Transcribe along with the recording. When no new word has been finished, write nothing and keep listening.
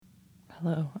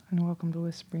Hello, and welcome to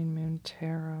Whispering Moon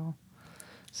Tarot.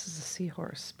 This is a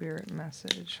Seahorse Spirit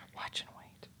message. Watch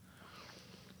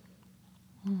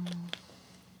and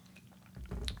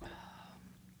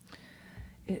wait.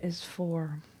 It is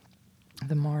for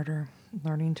the martyr,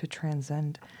 learning to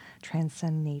transcend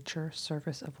nature,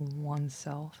 service of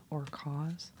oneself or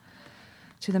cause.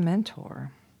 To the mentor,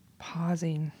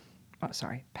 passing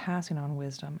on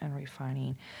wisdom and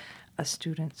refining a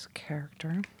student's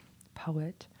character.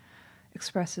 Poet,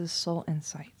 expresses soul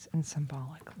insights in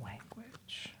symbolic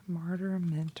language. Martyr,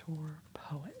 mentor,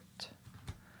 poet.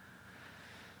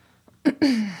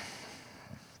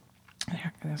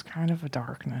 There's kind of a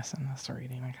darkness in this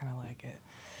reading. I kind of like it.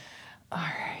 All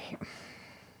right.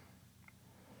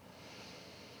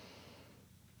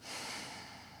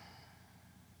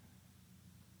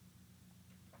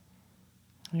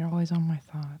 You're always on my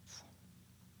thoughts.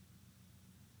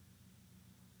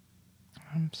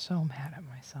 I'm so mad at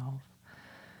myself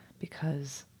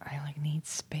because I need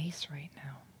space right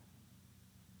now.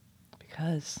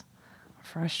 Because I'm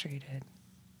frustrated.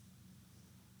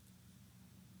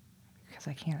 Because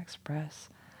I can't express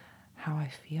how I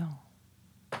feel.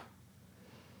 I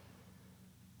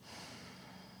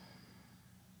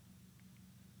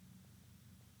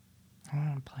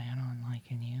don't plan on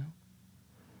liking you.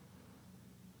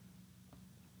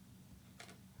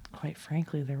 Quite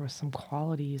frankly, there were some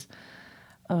qualities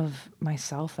of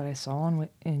myself that I saw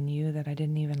in you that I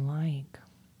didn't even like.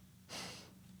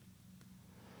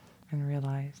 And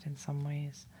realized in some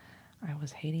ways I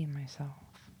was hating myself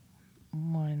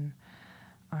when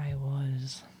I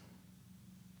was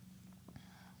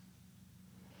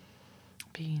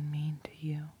being mean to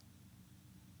you.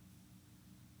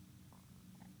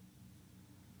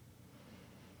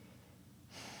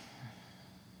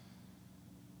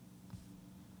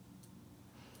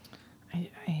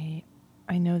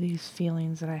 I know these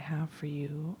feelings that I have for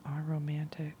you are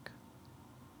romantic,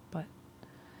 but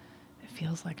it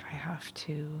feels like I have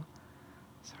to.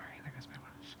 Sorry, there goes my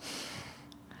watch.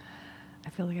 I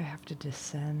feel like I have to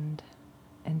descend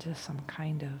into some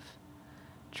kind of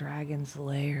dragon's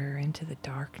lair, into the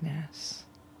darkness,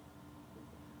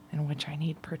 in which I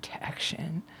need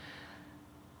protection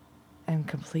and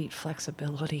complete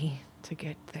flexibility to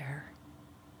get there.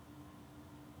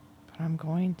 But I'm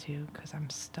going to, because I'm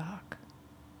stuck.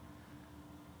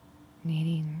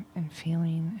 Needing and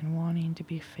feeling and wanting to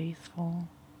be faithful.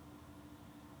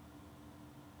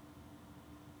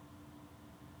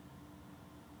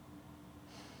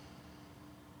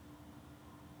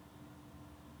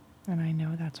 And I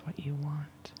know that's what you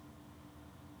want.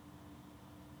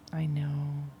 I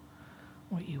know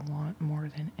what you want more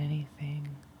than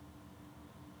anything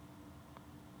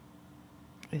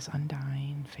is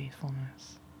undying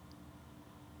faithfulness.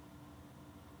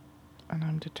 And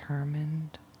I'm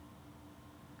determined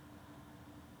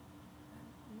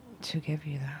to give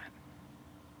you that,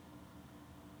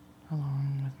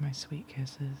 along with my sweet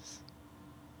kisses.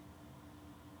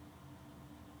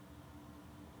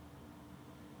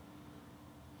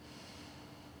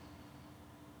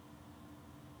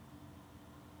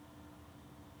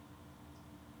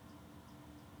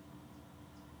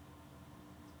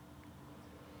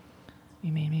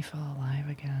 You made me feel alive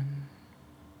again,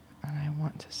 and I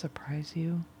want to surprise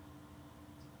you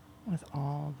with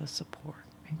all the support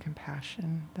and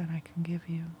compassion that I can give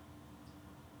you.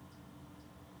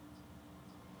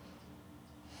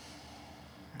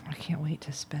 I can't wait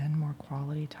to spend more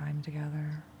quality time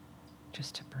together,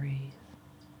 just to breathe,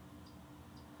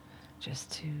 just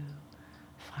to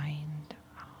find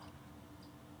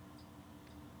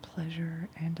pleasure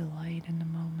and delight in the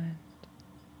moment,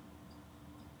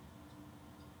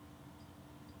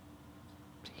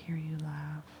 to hear you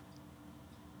laugh.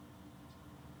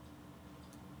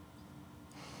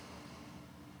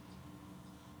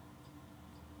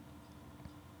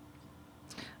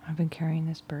 I've been carrying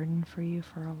this burden for you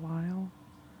for a while,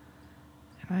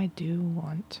 and I do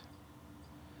want,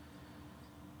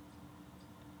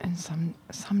 and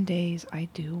some days I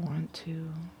do want to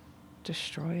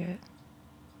destroy it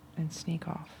and sneak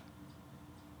off.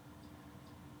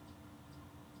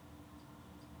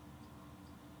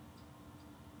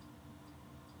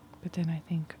 But then I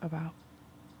think about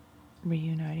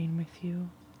reuniting with you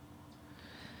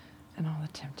and all the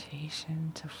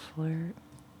temptation to flirt,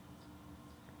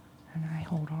 and I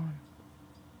hold on.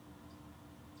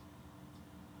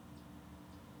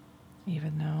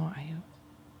 Even though I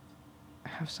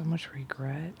have so much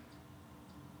regret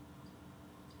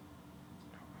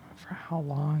for how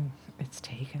long it's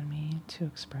taken me to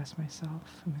express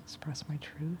myself and express my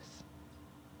truth,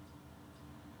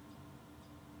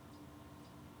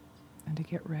 and to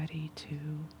get ready to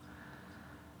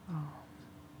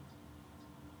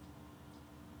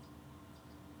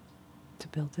to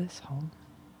build this home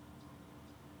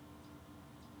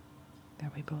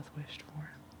that we both wished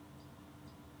for.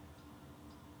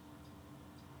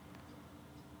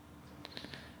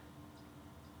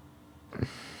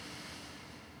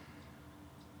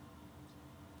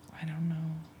 I don't know.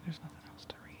 There's nothing else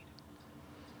to read.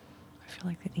 I feel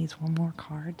like it needs one more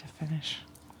card to finish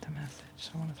the message.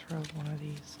 So I want to throw one of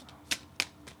these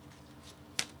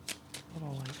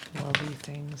little like lovey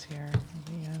things here at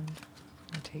the end.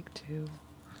 I'll take two.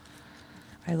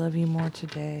 I love you more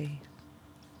today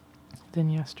than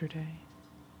yesterday,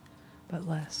 but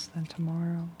less than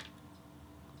tomorrow.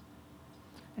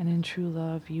 And in true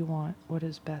love, you want what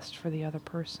is best for the other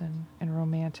person. In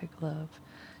romantic love,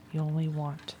 you only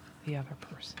want the other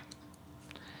person.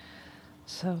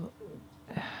 So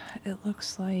it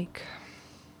looks like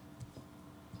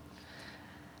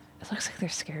they're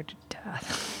scared to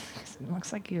death. It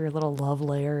looks like your little love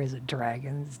layer is a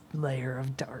dragon's layer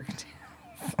of darkness.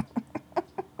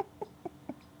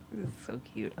 It's so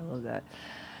cute. I love that.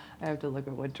 I have to look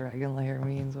at what dragon layer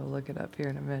means. We'll look it up here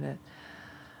in a minute.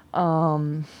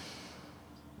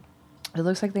 It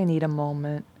looks like they need a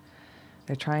moment.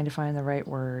 They're trying to find the right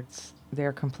words.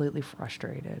 They're completely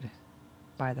frustrated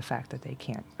by the fact that they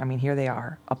can't. I mean, here they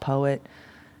are, a poet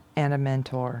and a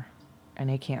mentor, and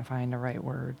they can't find the right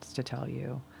words to tell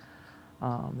you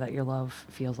that your love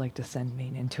feels like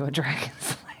descending into a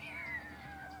dragon's lair.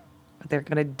 But they're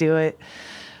going to do it.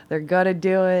 They're going to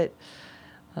do it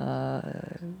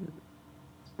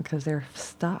because they're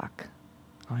stuck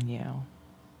on you.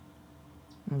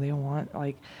 They want,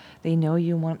 like, they know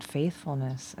you want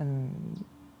faithfulness, and,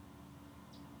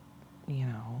 you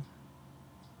know,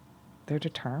 they're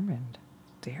determined.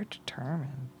 They're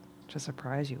determined to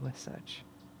surprise you with such.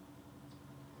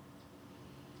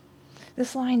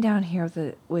 This line down here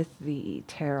with the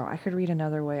tarot, I could read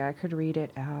another way. I could read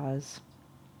it as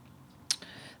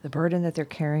the burden that they're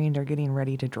carrying, they're getting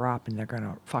ready to drop, and they're going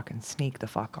to fucking sneak the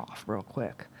fuck off real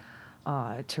quick.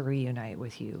 To reunite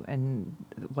with you. And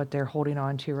what they're holding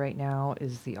on to right now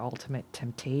is the ultimate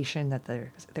temptation that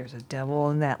there's a devil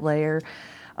in that layer,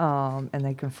 and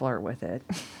they can flirt with it.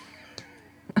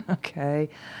 Okay?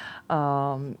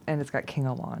 And it's got King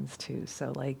of Wands too.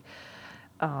 So like,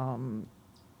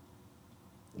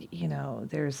 you know,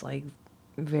 there's like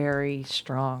very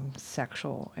strong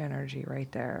sexual energy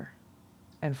right there,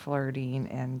 and flirting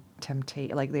and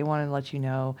temptation. Like they want to let you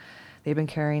know they've been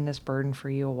carrying this burden for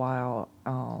you a while,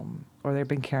 or they've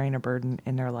been carrying a burden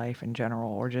in their life in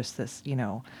general, or just this, you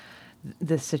know,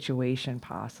 this situation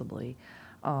possibly.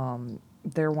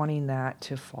 They're wanting that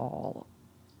to fall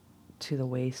to the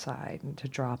wayside and to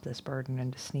drop this burden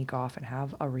and to sneak off and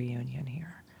have a reunion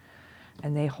here.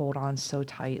 And they hold on so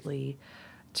tightly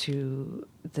to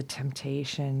the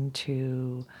temptation,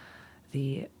 to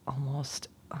the almost,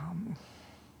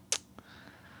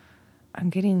 I'm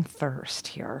getting thirst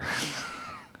here.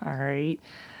 All right.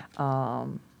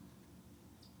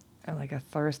 Like a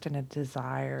thirst and a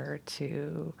desire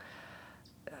to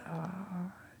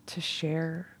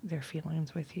share their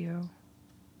feelings with you.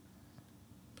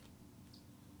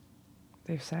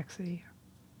 They're sexy.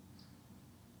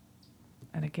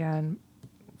 And again,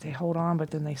 they hold on,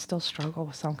 but then they still struggle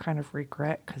with some kind of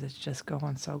regret because it's just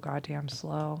going so goddamn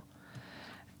slow.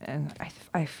 And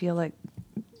I feel like,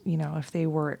 you know,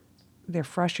 they're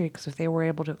frustrated because if they were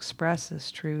able to express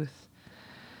this truth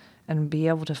and be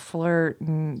able to flirt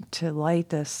and to light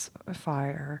this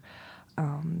fire,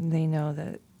 they know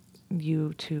that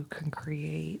you two can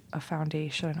create a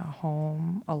foundation, a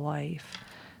home, a life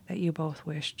that you both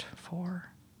wished for.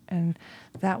 And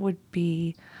that would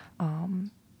be,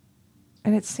 and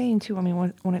it's saying too, I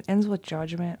mean, when it ends with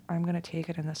judgment, I'm going to take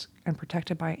it in this and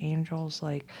protected by angels.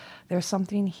 Like there's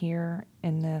something here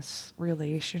in this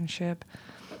relationship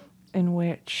in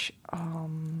which, I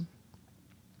don't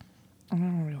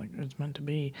know what it's meant to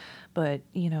be, but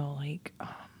you know, like,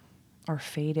 are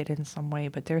fated in some way,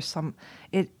 but there's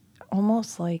it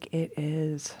almost like it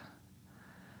is,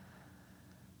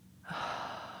 what's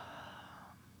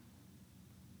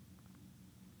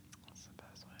the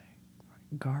best way?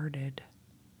 Guarded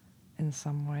in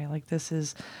some way. Like this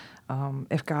is,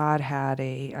 if God had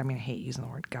I mean, I hate using the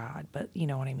word God, but you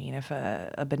know what I mean. If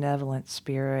a benevolent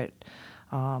spirit,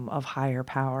 of higher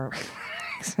power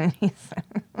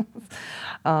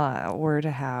were to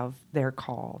have their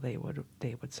call, they would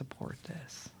support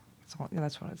this. So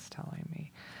that's what it's telling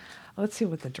me. Let's see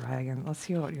what your dragon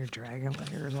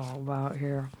layer is all about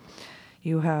here.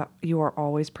 You are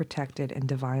always protected and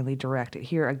divinely directed.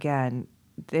 Here again,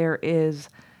 there is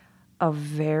a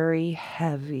very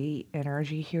heavy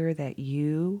energy here that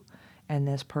you and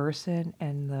this person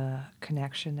and the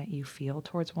connection that you feel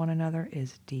towards one another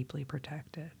is deeply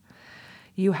protected.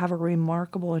 You have a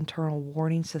remarkable internal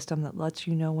warning system that lets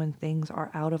you know when things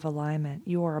are out of alignment.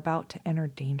 You are about to enter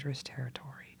dangerous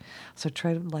territory. So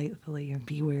tread lightly and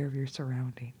beware of your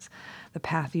surroundings. The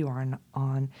path you are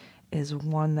on is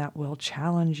one that will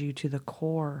challenge you to the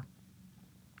core.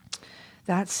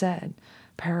 That said,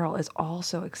 peril is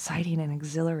also exciting and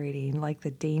exhilarating, like the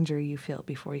danger you feel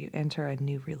before you enter a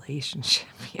new relationship.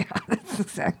 Yeah, that's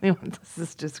exactly what this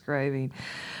is describing.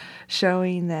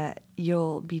 Showing that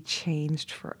you'll be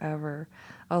changed forever.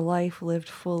 A life lived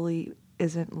fully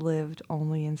isn't lived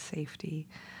only in safety.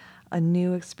 A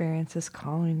new experience is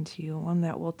calling to you, one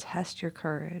that will test your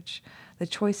courage. The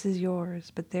choice is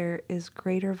yours, but there is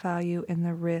greater value in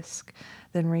the risk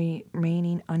than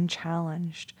remaining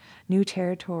unchallenged. New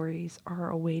territories are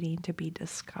awaiting to be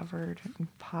discovered and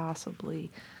possibly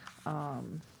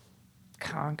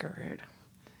conquered.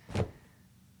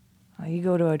 You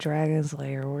go to a dragon's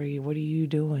lair, what are you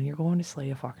doing? You're going to slay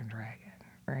a fucking dragon,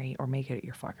 right? Or make it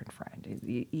your fucking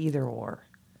friend. Either or.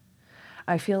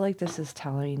 I feel like this is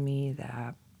telling me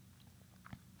that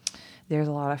there's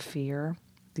a lot of fear.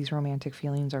 These romantic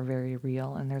feelings are very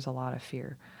real, and there's a lot of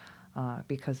fear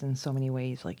because in so many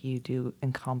ways, like, you do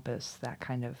encompass that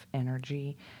kind of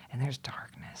energy, and there's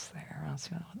darkness there. Let's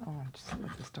see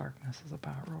what this darkness is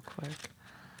about real quick.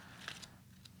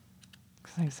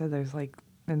 Because like I said, there's like,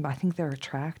 and I think they're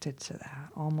attracted to that,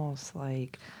 almost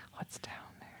like, what's down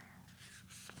there?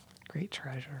 Great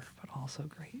treasure, but also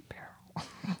great peril.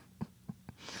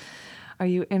 Are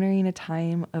you entering a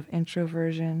time of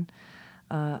introversion,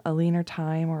 a leaner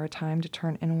time, or a time to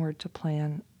turn inward to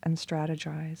plan and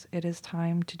strategize? It is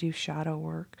time to do shadow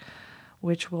work,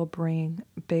 which will bring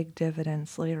big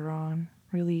dividends later on.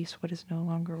 Release what is no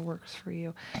longer works for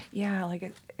you. Yeah,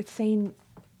 like it's saying,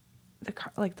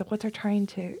 what they're trying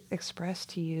to express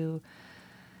to you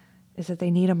is that they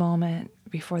need a moment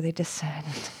before they descend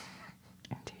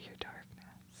into your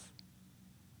darkness.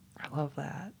 I love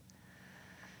that.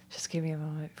 Just give me a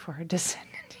moment before I descend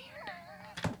into your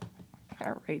darkness.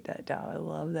 I write that down. I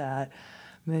love that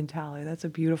mentality. That's a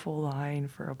beautiful line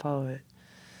for a poet.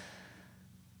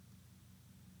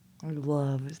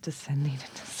 Love is descending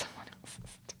into someone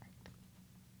else's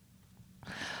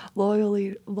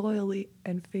darkness. Loyally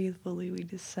and faithfully we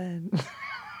descend.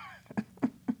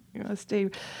 You know, stay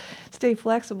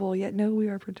flexible, yet know we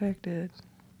are protected.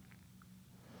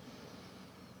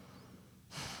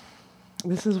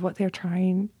 This is what they're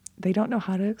trying. They don't know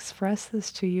how to express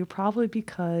this to you, probably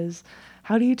because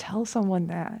how do you tell someone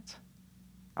that?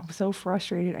 I'm so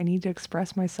frustrated. I need to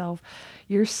express myself.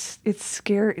 It's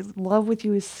scary. Love with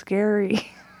you is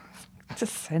scary.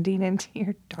 Descending into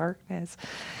your darkness.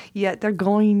 Yet they're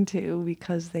going to,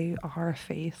 because they are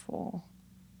faithful.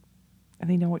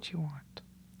 And they know what you want.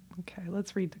 Okay,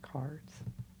 let's read the cards.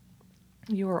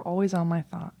 You are always on my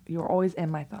thought. You are always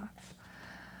in my thoughts.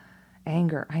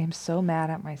 Anger. I am so mad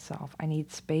at myself. I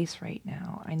need space right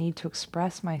now. I need to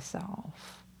express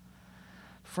myself.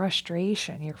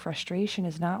 Frustration. Your frustration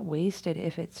is not wasted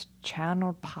if it's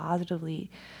channeled positively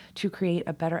to create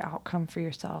a better outcome for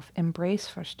yourself. Embrace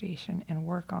frustration and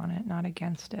work on it, not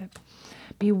against it.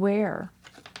 Beware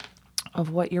of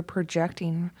what you're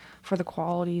projecting, for the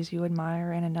qualities you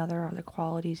admire in another are the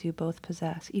qualities you both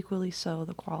possess. Equally so,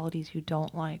 the qualities you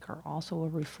don't like are also a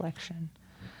reflection.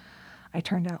 I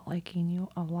turned out liking you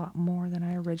a lot more than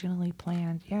I originally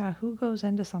planned. Yeah, who goes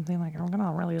into something like, I'm going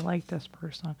to really like this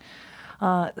person?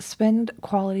 Spend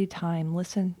quality time,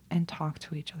 listen and talk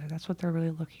to each other. That's what they're really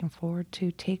looking forward to.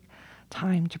 Take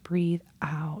time to breathe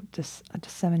out, a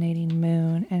disseminating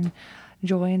moon, and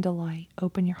joy and delight.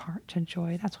 Open your heart to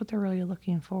joy. That's what they're really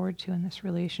looking forward to in this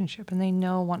relationship. And they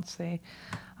know once they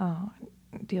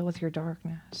deal with your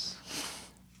darkness.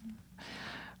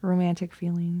 Romantic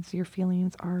feelings. Your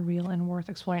feelings are real and worth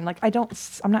exploring. Like,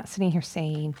 I'm not sitting here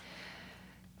saying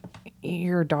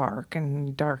you're dark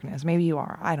and darkness. Maybe you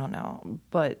are. I don't know.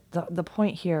 But the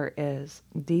point here is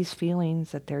these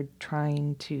feelings that they're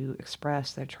trying to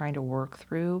express, they're trying to work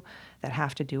through, that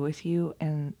have to do with you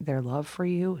and their love for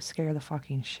you, scare the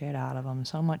fucking shit out of them.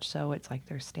 So much so it's like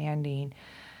they're standing,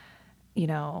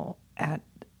 at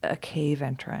a cave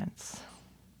entrance,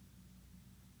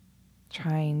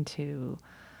 trying to,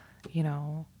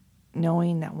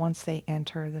 knowing that once they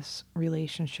enter this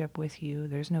relationship with you,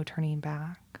 there's no turning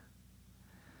back.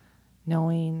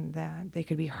 Knowing that they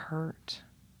could be hurt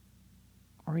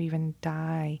or even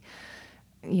die,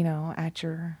 at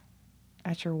your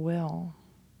will.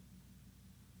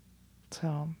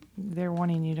 So they're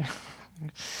wanting you to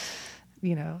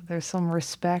there's some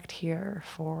respect here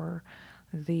for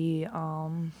the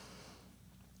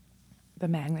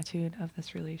magnitude of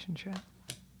this relationship.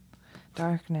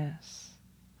 Darkness,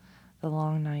 the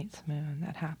long night's moon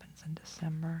that happens in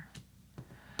December.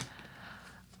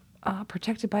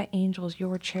 Protected by angels,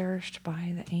 you're cherished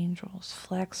by the angels.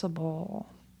 Flexible,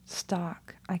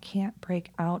 stuck. I can't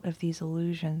break out of these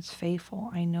illusions. Faithful,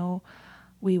 I know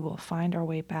we will find our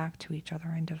way back to each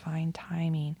other in divine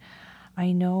timing.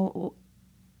 I know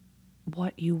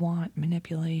what you want,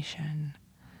 manipulation.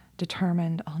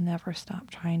 Determined, I'll never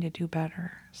stop trying to do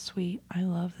better. Sweet, I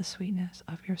love the sweetness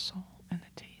of your soul and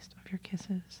the taste of your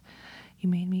kisses. You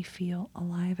made me feel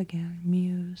alive again.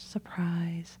 Muse,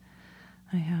 surprise.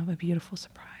 I have a beautiful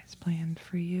surprise planned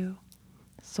for you.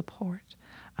 Support.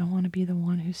 I want to be the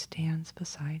one who stands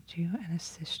beside you and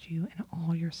assist you in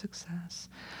all your success.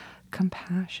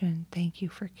 Compassion. Thank you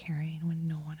for caring when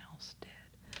no one else did.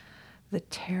 The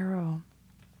tarot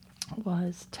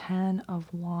was 10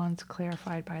 of Wands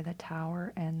clarified by the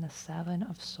Tower and the 7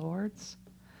 of Swords.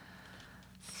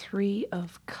 3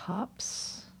 of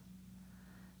Cups.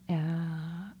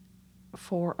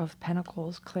 4 of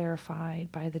Pentacles clarified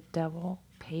by the Devil,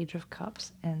 Page of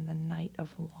Cups, and the Knight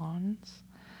of Wands.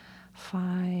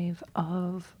 5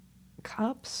 of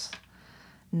Cups,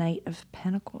 Knight of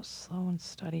Pentacles, slow and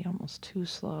steady, almost too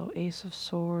slow. Ace of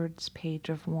Swords, Page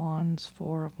of Wands,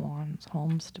 4 of Wands,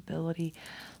 home stability,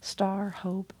 Star,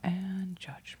 hope, and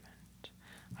judgment.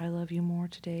 I love you more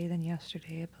today than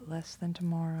yesterday, but less than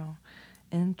tomorrow.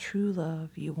 In true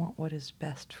love, you want what is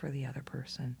best for the other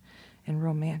person. In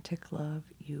romantic love,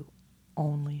 you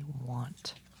only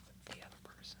want the other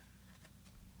person.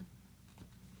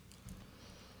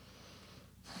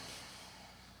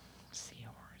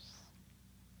 Seahorse.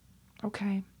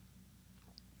 Okay.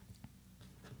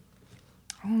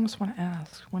 I almost want to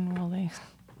ask, when will they...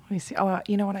 Let me see. Oh,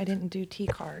 you know what? I didn't do T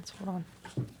cards. Hold on.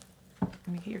 Let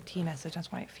me get your T message.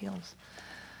 That's why it feels...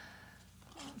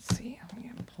 Let's see. I'm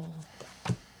going to pull...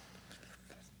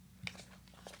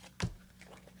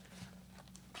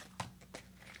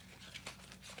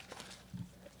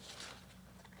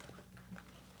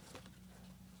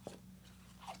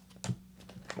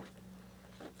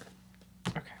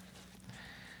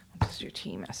 Your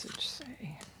T message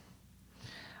say?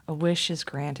 A wish is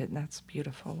granted, and that's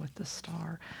beautiful with the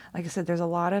star. Like I said, there's a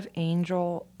lot of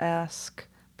angel-esque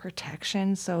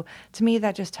protection. So to me,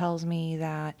 that just tells me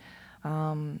that,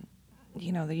 the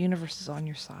universe is on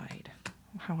your side.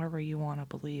 However you want to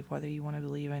believe, whether you want to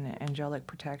believe in angelic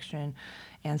protection,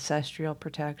 ancestral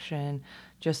protection,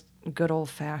 just good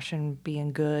old-fashioned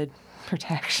being good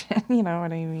protection. You know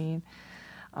what I mean?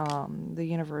 The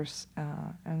universe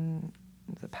and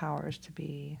the powers to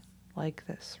be like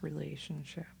this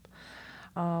relationship.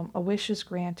 A wish is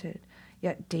granted,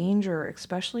 yet danger,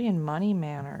 especially in money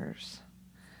matters.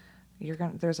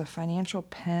 There's a financial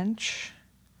pinch.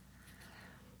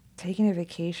 Taking a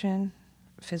vacation,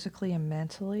 physically and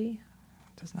mentally,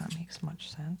 does not make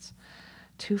much sense.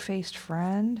 Two-faced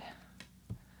friend.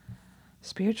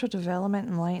 Spiritual development,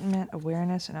 enlightenment,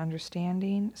 awareness, and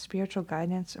understanding. Spiritual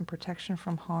guidance and protection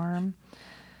from harm.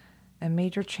 A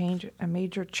major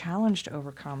challenge to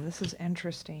overcome. This is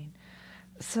interesting.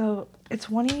 So it's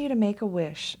wanting you to make a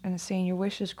wish and it's saying your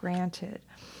wish is granted.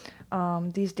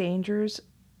 These dangers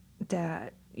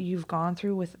that you've gone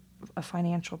through with a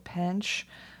financial pinch,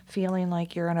 feeling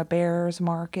like you're in a bear's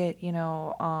market,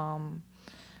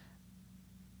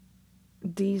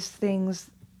 these things,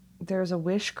 there's a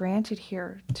wish granted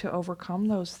here to overcome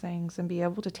those things and be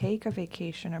able to take a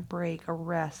vacation, a break, a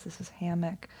rest. This is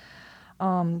hammock.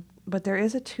 But there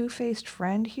is a two-faced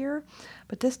friend here,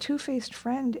 but this two-faced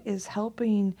friend is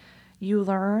helping you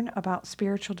learn about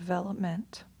spiritual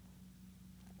development.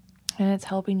 And it's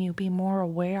helping you be more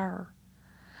aware.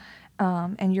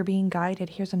 And you're being guided.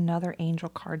 Here's another angel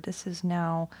card. This is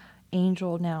now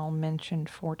angel mentioned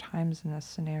 4 times in this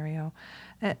scenario.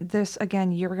 This,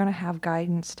 again, you're going to have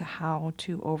guidance to how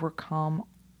to overcome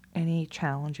any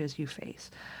challenges you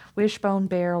face. Wishbone,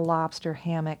 bear, lobster,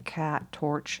 hammock, cat,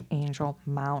 torch, angel,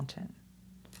 mountain.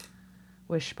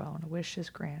 Wishbone, a wish is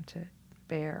granted.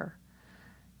 Bear,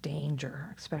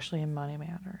 danger, especially in money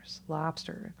matters.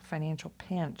 Lobster, financial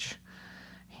pinch.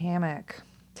 Hammock,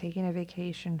 taking a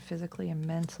vacation physically and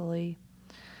mentally.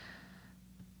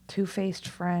 Two-faced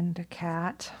friend, a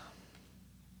cat.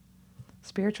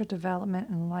 Spiritual development,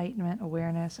 enlightenment,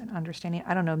 awareness, and understanding.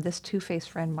 I don't know, this two-faced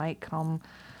friend might come,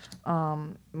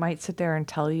 might sit there and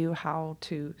tell you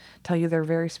they're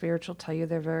very spiritual, tell you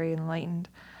they're very enlightened.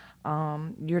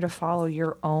 You're to follow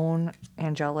your own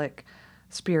angelic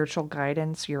spiritual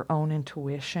guidance, your own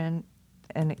intuition,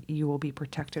 and you will be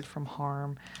protected from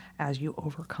harm as you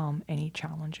overcome any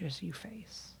challenges you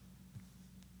face.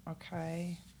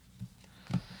 Okay.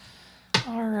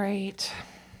 All right.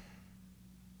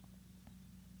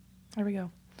 There we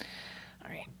go. All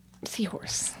right.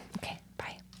 Seahorse.